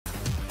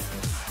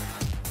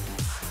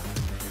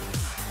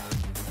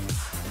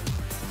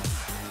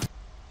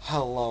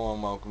Hello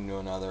and welcome to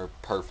another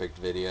perfect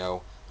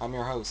video. I'm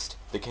your host,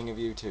 the king of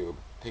YouTube,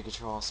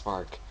 Pikachu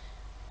Allspark.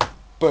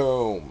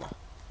 Boom!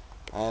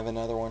 I have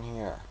another one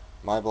here.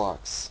 My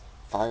Blocks,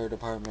 Fire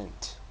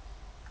Department.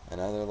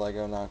 Another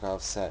Lego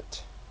knockoff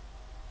set.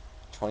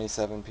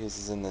 27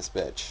 pieces in this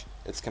bitch.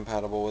 It's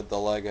compatible with the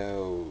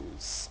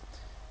Legos.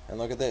 And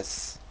look at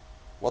this.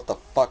 What the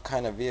fuck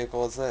kind of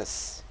vehicle is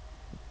this?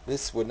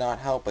 This would not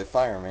help a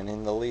fireman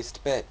in the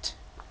least bit.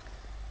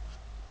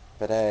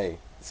 But hey,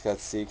 it's got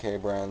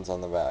CK brands on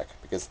the back,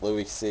 because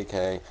Louis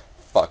CK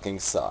fucking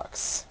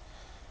sucks.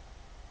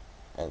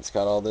 And it's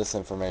got all this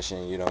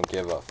information you don't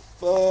give a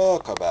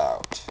fuck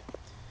about.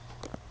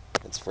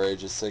 It's for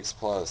ages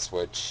 6+,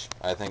 which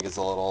I think is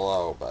a little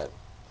low, but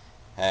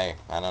hey,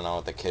 I don't know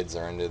what the kids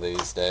are into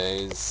these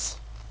days.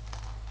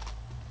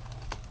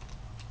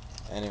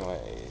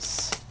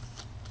 Anyways.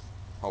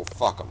 Oh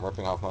fuck, I'm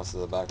ripping off most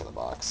of the back of the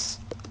box.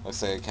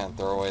 Looks like I can't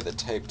throw away the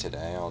tape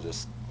today, I'll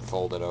just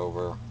fold it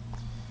over.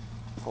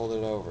 Fold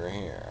it over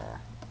here.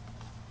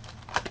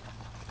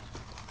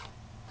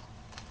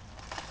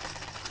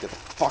 Get the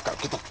fuck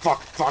out. Get the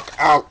fuck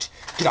out.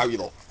 Get out, you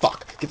little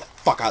fuck. Get the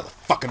fuck out of the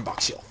fucking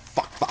box, you little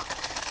fuck.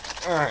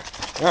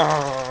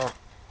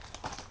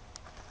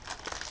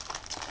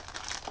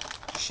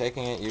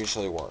 Shaking it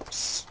usually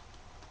works.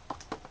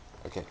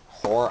 Okay,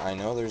 whore, I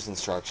know there's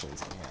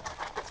instructions in here.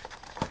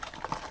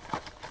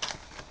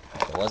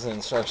 If there wasn't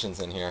instructions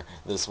in here,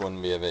 this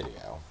wouldn't be a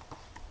video.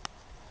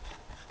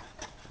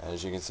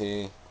 As you can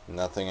see,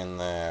 nothing in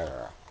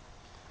there.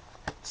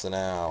 So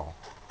now,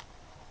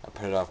 I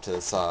put it off to the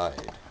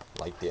side,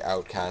 like the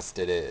outcast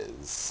it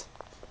is.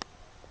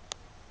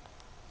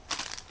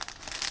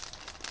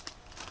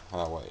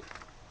 Oh wait.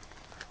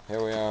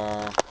 Here we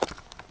are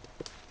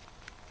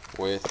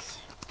with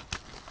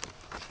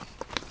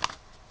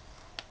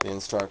the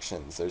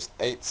instructions. There's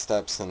 8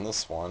 steps in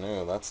this one.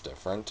 Ooh, that's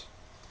different.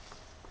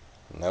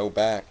 No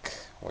back,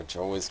 which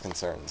always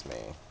concerns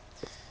me.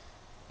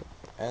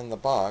 And the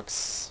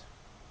box,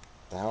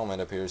 the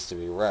helmet appears to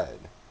be red.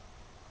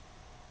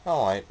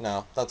 Oh wait,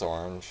 no, that's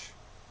orange.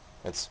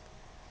 It's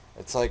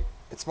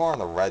more on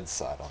the red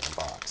side on the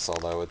box,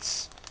 although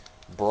it's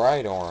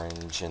bright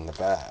orange in the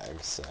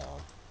bag, so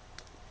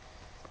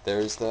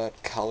there's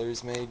that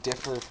colors may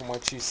differ from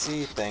what you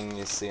see thing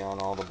you see on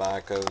all the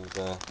back of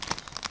the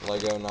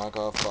Lego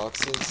knockoff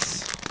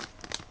boxes.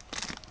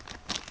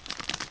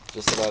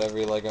 Just about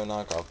every Lego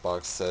knockoff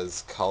box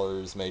says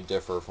colors may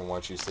differ from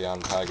what you see on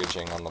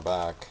packaging on the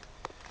back.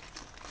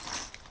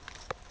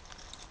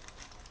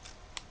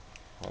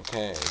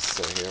 Okay,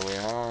 so here we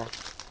are.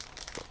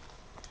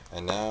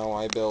 And now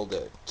I build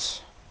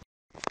it.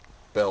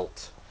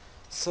 Built.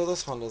 So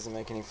this one doesn't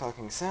make any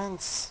fucking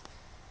sense.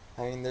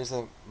 I mean, there's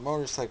a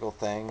motorcycle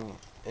thing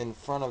in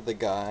front of the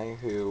guy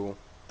who,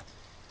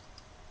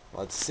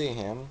 let's see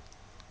him,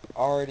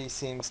 already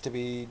seems to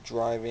be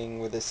driving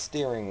with a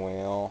steering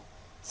wheel,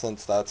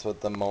 since that's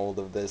what the mold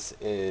of this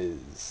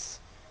is.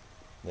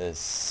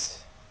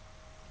 This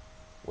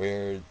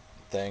weird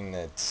thing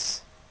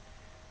that's,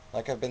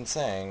 like I've been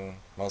saying,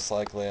 most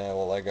likely a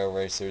Lego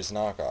Racers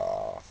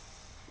knockoff,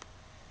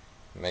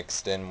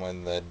 mixed in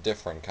with a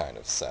different kind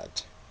of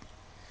set.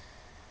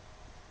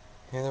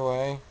 Either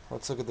way,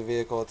 let's look at the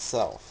vehicle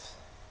itself.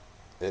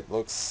 It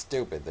looks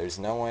stupid. There's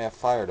no way a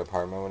fire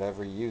department would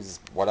ever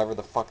use whatever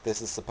the fuck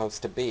this is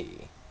supposed to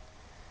be.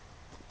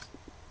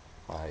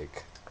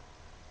 Like,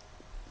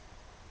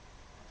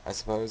 I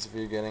suppose if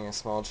you're getting a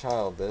small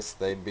child this,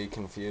 they'd be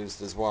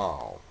confused as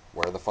well.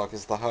 Where the fuck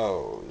is the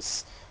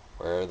hose?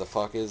 Where the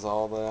fuck is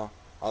all the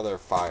other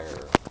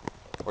fire?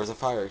 Where's a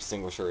fire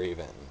extinguisher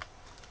even?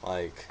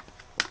 Like,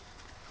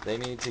 they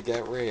need to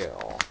get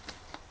real.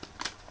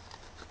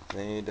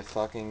 They need to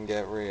fucking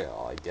get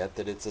real. I get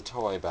that it's a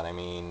toy, but I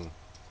mean,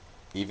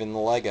 even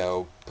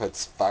Lego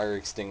puts fire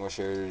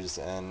extinguishers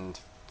and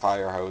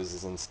fire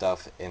hoses and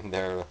stuff in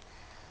their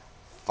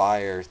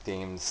fire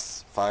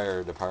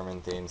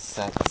department themed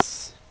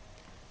sets.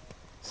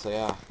 So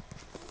yeah,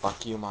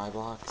 fuck you, My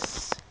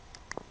Blocks.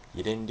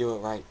 You didn't do it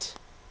right.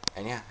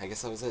 And yeah, I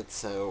guess that was it.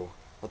 So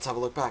let's have a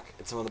look back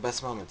at some of the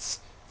best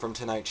moments from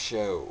tonight's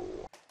show.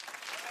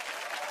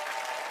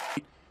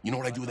 You know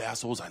what I do with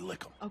assholes? I lick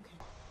them. Okay.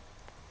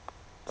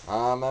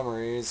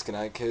 Memories. Good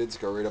night, kids.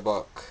 Go read a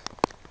book.